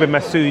Ibn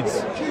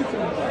Mas'ud's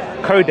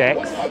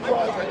codex,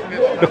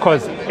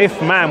 because if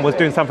man was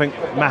doing something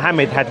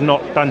Muhammad had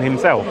not done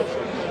himself.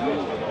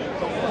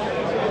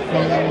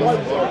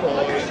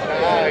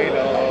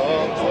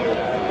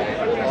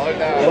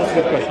 That's a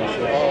good question.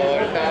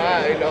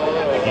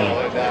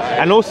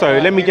 And also,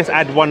 let me just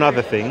add one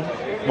other thing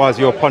whilst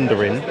you're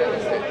pondering.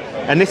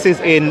 And this is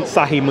in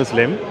Sahih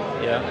Muslim.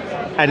 Yeah.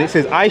 And it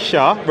says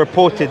Aisha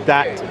reported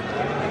that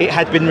it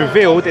had been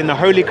revealed in the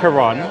Holy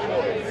Quran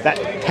that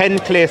 10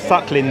 clear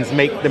sucklings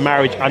make the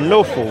marriage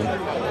unlawful.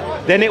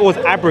 Then it was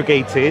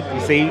abrogated,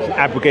 you see,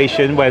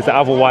 abrogation, whereas the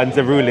other ones,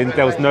 the rulings,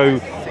 there was no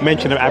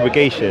mention of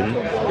abrogation.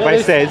 But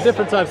it says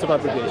different types of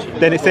abrogation.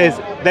 Then it says,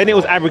 then it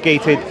was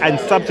abrogated and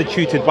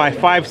substituted by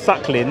 5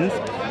 sucklings,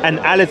 and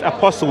Allah's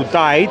apostle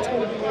died,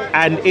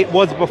 and it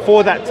was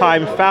before that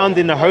time found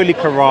in the Holy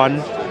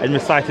Quran and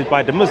recited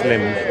by the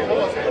Muslims.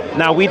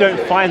 Now we don't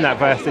find that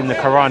verse in the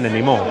Quran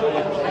anymore.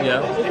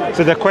 Yeah.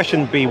 So the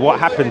question would be, what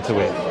happened to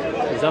it?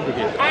 It's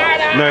abrogated.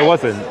 No, it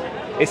wasn't.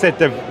 It said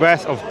the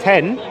verse of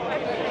 10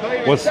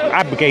 was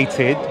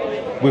abrogated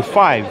with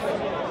 5.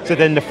 So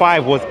then the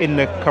 5 was in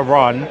the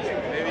Quran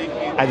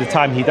at the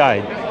time he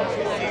died.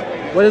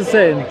 What does it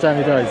say in the time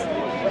he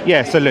dies?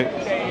 Yeah, so look,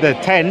 the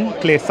 10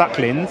 clear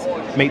sucklings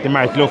make the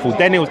marriage lawful.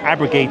 Then it was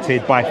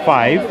abrogated by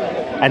 5,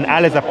 and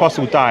Allah's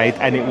apostle died,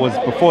 and it was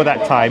before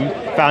that time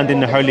found in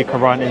the Holy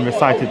Quran and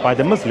recited by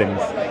the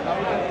Muslims.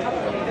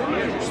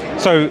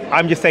 So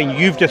I'm just saying,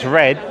 you've just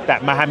read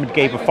that Muhammad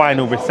gave a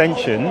final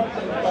recension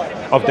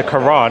of the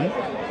Quran.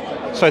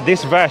 So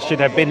this verse should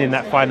have been in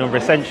that final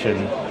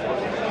recension.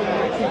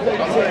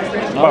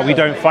 But we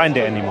don't find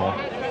it anymore.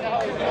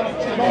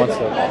 One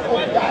second.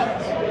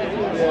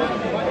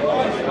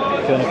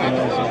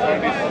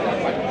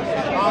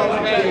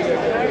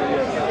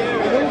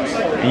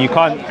 And you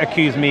can't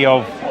accuse me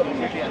of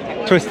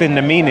twisting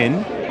the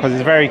meaning, because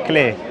it's very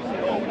clear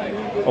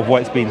of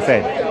what's being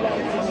said.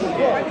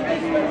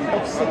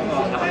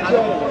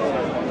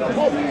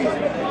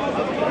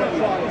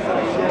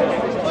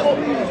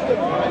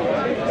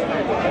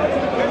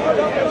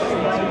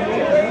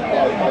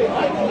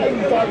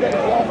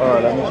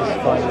 Alright, let me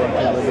just find one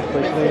thing really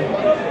quickly.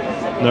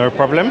 No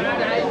problem.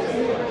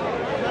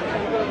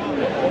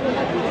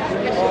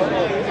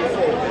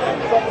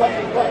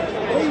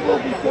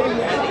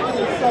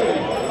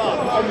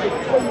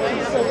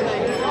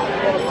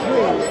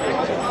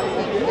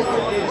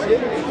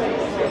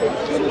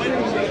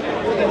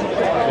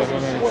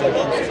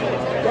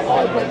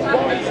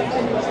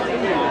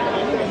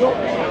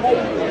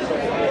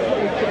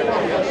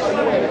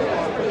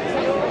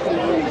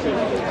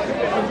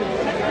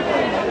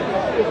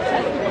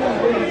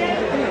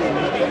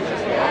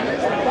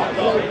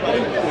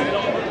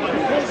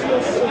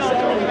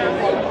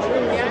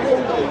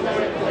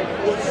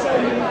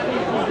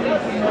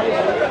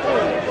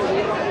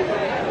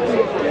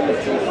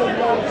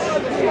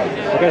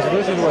 Okay, so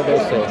this is what they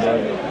say,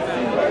 right?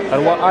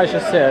 And what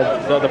Aisha said,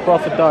 that the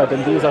Prophet died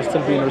and these are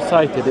still being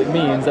recited, it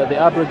means that the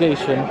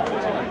abrogation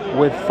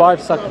with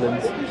 5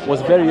 sucklings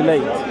was very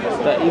late.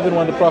 That even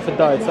when the Prophet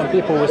died, some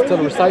people were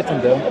still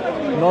reciting them,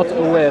 not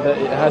aware that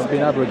it has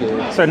been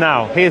abrogated. So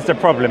now, here's the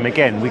problem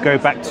again. We go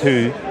back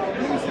to,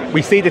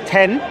 we see the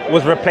 10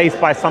 was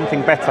replaced by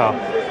something better,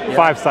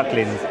 5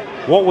 sucklings.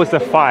 What was the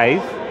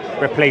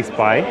 5 replaced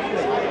by?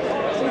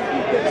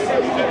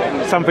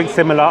 Something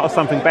similar or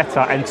something better.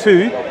 And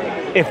 2,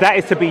 if that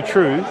is to be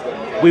true,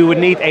 we would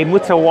need a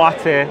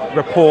mutawatir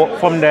report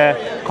from the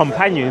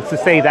companions to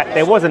say that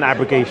there wasn't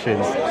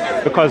abrogations,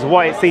 because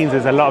what it seems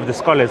is a lot of the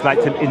scholars like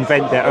to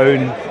invent their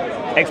own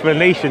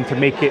explanation to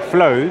make it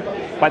flow,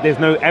 but there's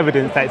no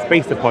evidence that it's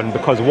based upon,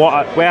 because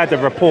where are the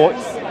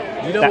reports?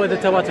 You know where the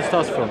tawatur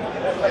starts from?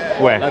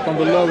 Where? Like on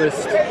the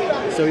lowest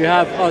So you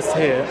have us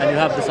here and you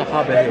have the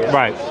Sahaba here.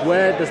 Right.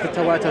 Where does the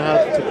tawatur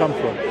have to come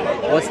from?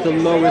 What's the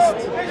lowest,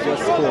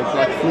 what's called,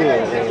 like floor?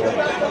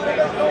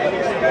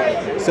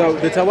 So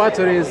the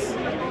tawatur is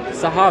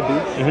Sahabi,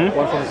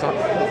 one from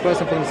a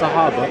person from the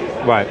Sahaba.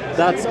 Right.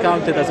 That's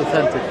counted as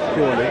authentic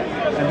purely.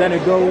 And then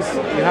it goes,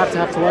 you have to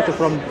have tawatur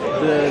from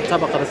the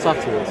Tabaqa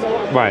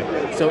al-Saftiwas. Right.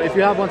 So if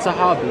you have one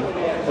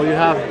Sahabi, or you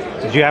have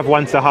Did you have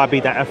one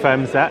Sahabi that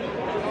affirms that?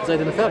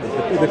 Zayd ibn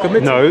Thabit, the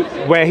committee. No,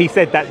 where he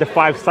said that the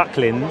 5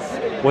 sucklings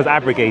was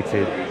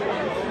abrogated.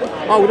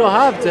 Oh, we don't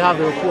have to have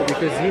the report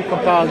because he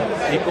compiled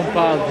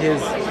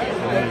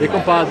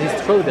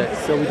his codex,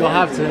 so we don't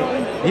have to.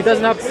 He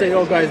doesn't have to say,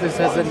 "Oh, guys, this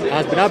has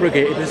been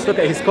abrogated." Just look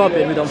at his copy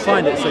and we don't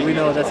find it, so we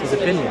know that's his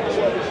opinion.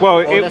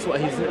 Well, That's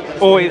what he's.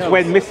 or it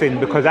went missing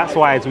because that's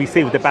why, as we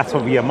see with the Battle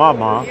of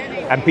Yamama,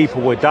 and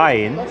people were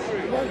dying,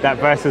 that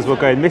verses were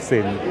going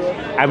missing.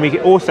 And we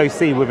also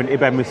see within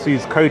Ibn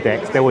Masud's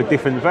codex there were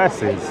different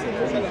verses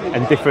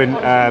and different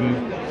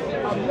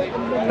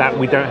that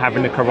we don't have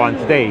in the Quran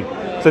today.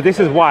 So this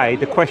is why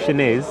the question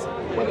is,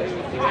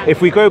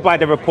 if we go by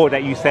the report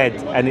that you said,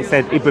 and it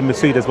said Ibn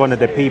Masud as one of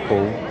the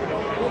people,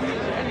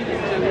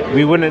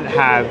 we wouldn't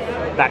have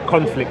that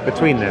conflict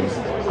between them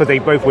because they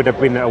both would have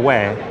been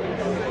aware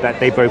that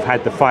they both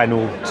had the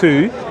final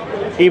 2,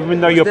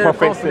 even though your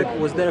prophet said...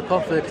 Was there a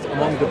conflict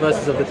among the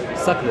verses of the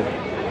Suckling?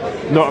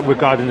 Not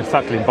regarding the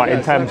suckling, but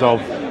in terms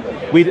of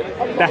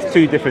that's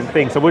 2 different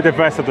things. So with the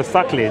verse of the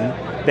suckling,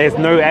 there's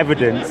no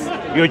evidence.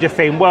 You're just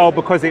saying, well,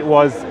 because it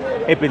was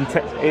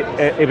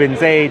Ibn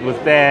Zayd was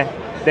there,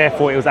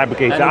 therefore it was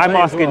abrogated. I'm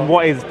asking,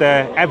 what is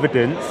the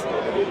evidence?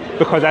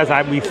 Because as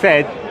we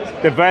said,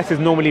 the verse is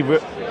normally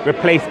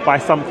replaced by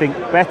something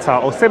better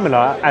or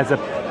similar, as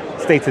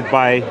stated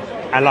by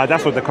Allah.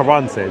 That's what the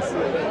Quran says.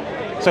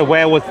 So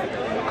where was?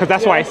 Because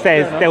that's why it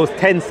says there was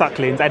 10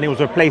 sucklings and it was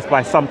replaced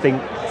by something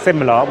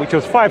similar, which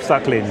was 5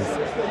 sucklings.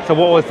 So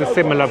what was the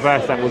similar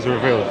verse that was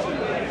revealed?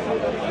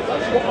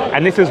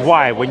 And this is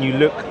why when you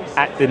look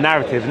at the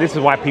narrative, and this is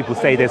why people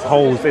say there's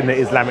holes in the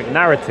Islamic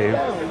narrative,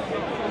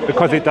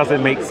 because it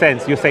doesn't make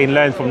sense. You're saying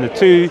learn from the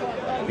 2,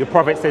 your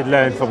prophet said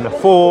learn from the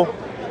 4,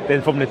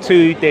 then from the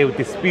 2 they were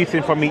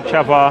disputing from each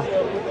other.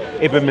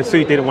 Ibn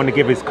Masud didn't want to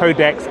give his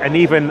codex, and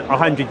even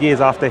 100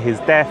 years after his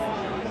death,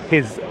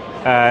 his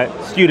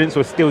students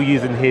were still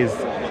using his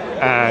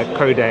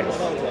codex.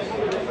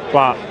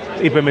 But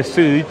Ibn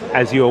Masud,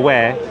 as you're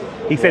aware,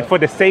 he said for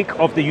the sake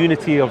of the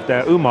unity of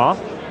the Ummah,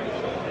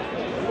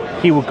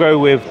 he would go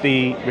with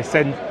the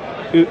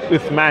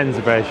Uthman's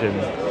version.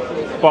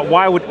 But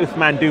why would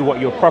Uthman do what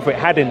your prophet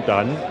hadn't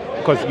done?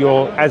 Because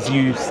as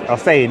you are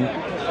saying,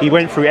 he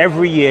went through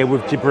every year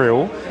with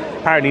Jibril.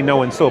 Apparently no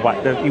one saw, but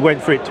he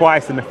went through it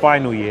twice in the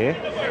final year.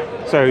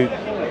 So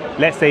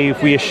let's say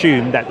if we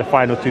assume that the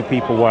final 2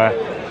 people were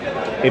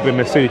Ibn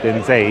Masud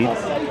and Zayd,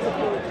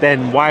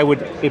 then why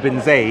would Ibn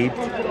Zayd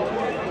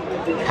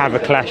have a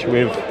clash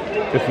with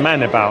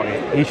Uthman about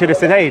it? He should have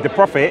said, hey, the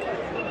prophet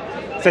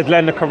said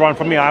learn the Quran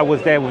from me, I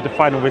was there with the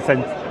final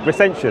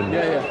recension.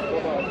 Yeah.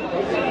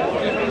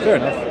 Fair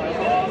enough.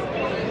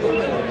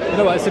 You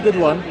know what, it's a good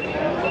one.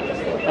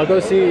 I'll go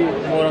see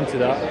more onto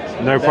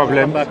that. No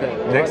problem.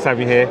 Next time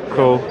you're here.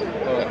 Cool.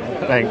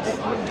 Thanks.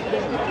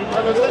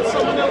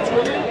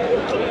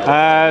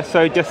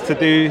 So just to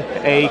do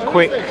a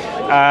quick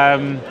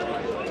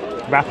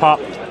wrap up,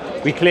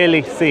 we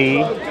clearly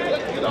see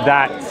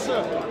that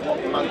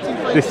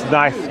this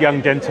nice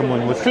young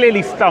gentleman was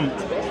clearly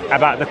stumped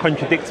about the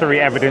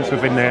contradictory evidence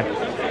within the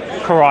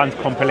Quran's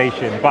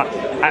compilation. But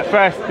at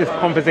first this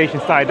conversation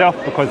started off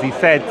because he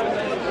said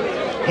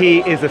he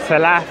is a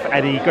Salaf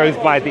and he goes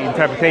by the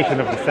interpretation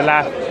of the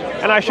Salaf.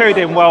 And I showed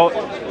him, well,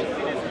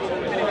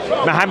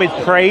 Muhammad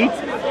prayed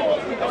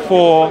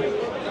for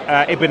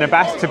Ibn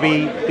Abbas to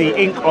be the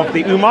ink of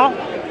the Ummah.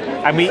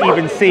 And we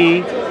even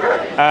see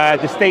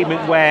the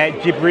statement where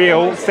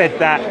Jibril said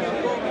that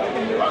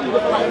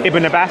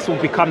Ibn Abbas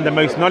will become the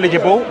most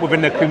knowledgeable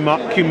within the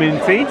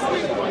community.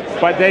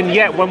 But then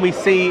yet when we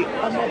see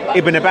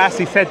Ibn Abbas,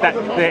 he said that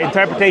the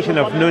interpretation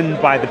of Nun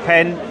by the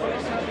pen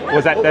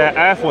was that the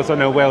earth was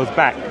on a whale's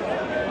back.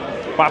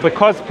 But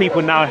because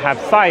people now have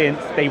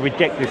science, they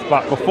reject this.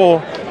 But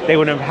before, they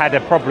wouldn't have had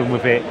a problem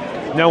with it.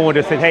 No one would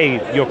have said, hey,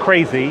 you're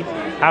crazy.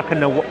 How can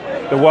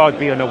the world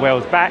be on a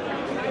whale's back?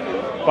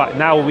 But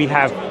now we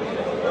have,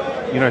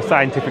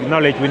 scientific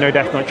knowledge. We know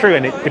that's not true,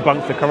 and it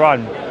debunks the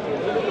Quran.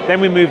 Then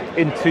we moved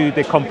into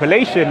the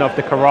compilation of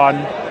the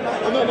Quran,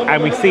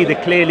 and we see the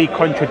clearly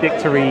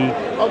contradictory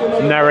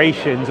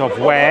narrations of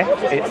where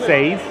it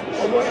says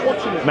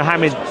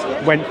Muhammad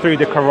went through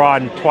the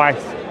Quran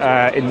twice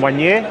in 1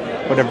 year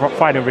for the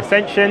final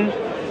recension,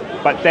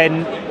 but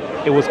then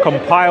it was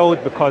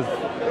compiled because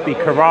the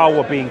Quran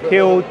were being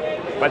killed,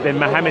 but then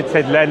Muhammad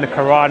said learn the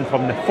Quran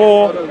from the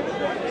 4.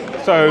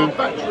 So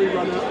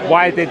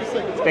why did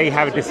they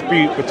have a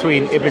dispute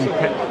between Ibn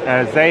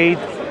Zayd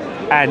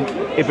and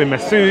Ibn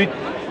Masud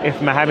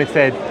if Muhammad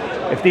said,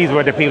 if these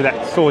were the people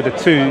that saw the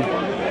 2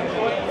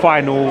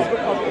 final,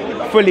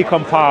 fully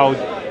compiled,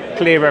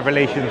 clear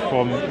revelations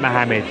from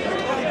Muhammad?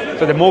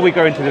 So the more we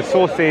go into the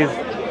sources,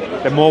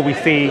 the more we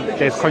see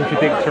there's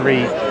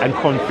contradictory and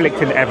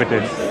conflicting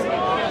evidence.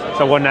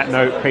 So on that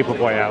note,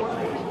 Paperboy out.